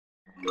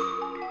Hi,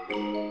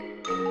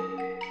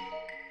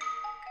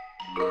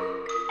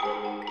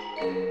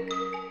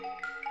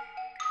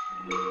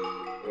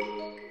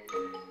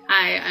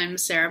 I'm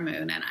Sarah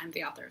Moon, and I'm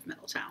the author of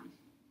Middletown.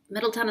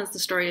 Middletown is the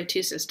story of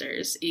two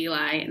sisters,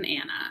 Eli and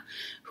Anna,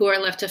 who are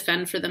left to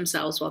fend for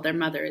themselves while their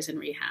mother is in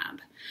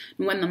rehab.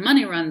 When the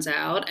money runs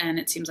out, and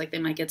it seems like they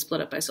might get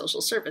split up by social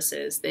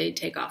services, they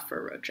take off for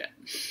a road trip.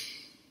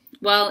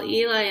 While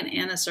Eli and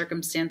Anna's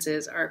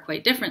circumstances are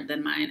quite different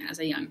than mine as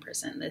a young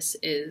person, this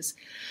is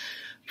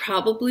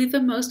probably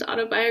the most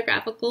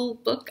autobiographical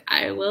book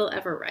I will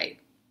ever write.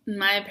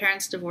 My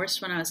parents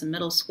divorced when I was in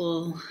middle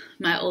school.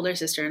 My older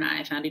sister and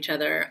I found each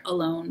other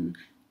alone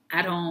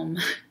at home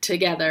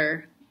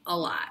together a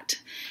lot.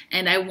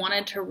 And I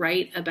wanted to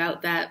write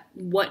about that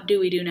what do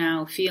we do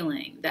now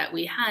feeling that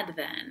we had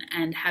then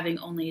and having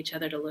only each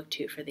other to look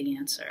to for the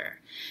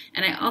answer.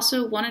 And I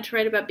also wanted to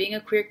write about being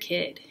a queer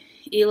kid.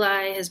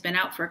 Eli has been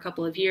out for a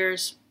couple of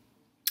years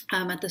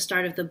at the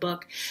start of the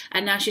book,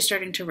 and now she's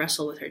starting to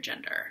wrestle with her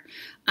gender,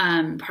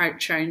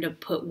 trying to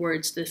put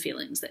words to the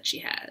feelings that she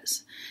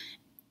has.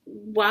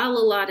 While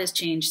a lot has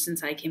changed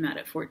since I came out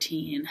at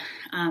 14,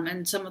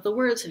 and some of the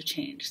words have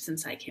changed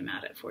since I came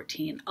out at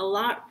 14, a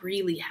lot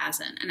really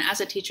hasn't. And as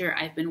a teacher,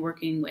 I've been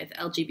working with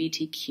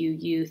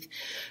LGBTQ youth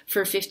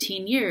for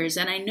 15 years,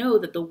 and I know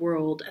that the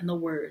world and the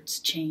words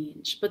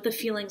change, but the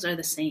feelings are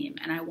the same,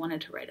 and I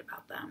wanted to write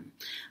about them.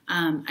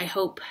 I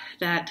hope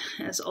that,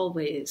 as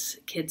always,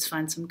 kids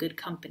find some good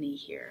company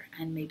here,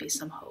 and maybe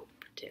some hope,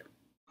 too.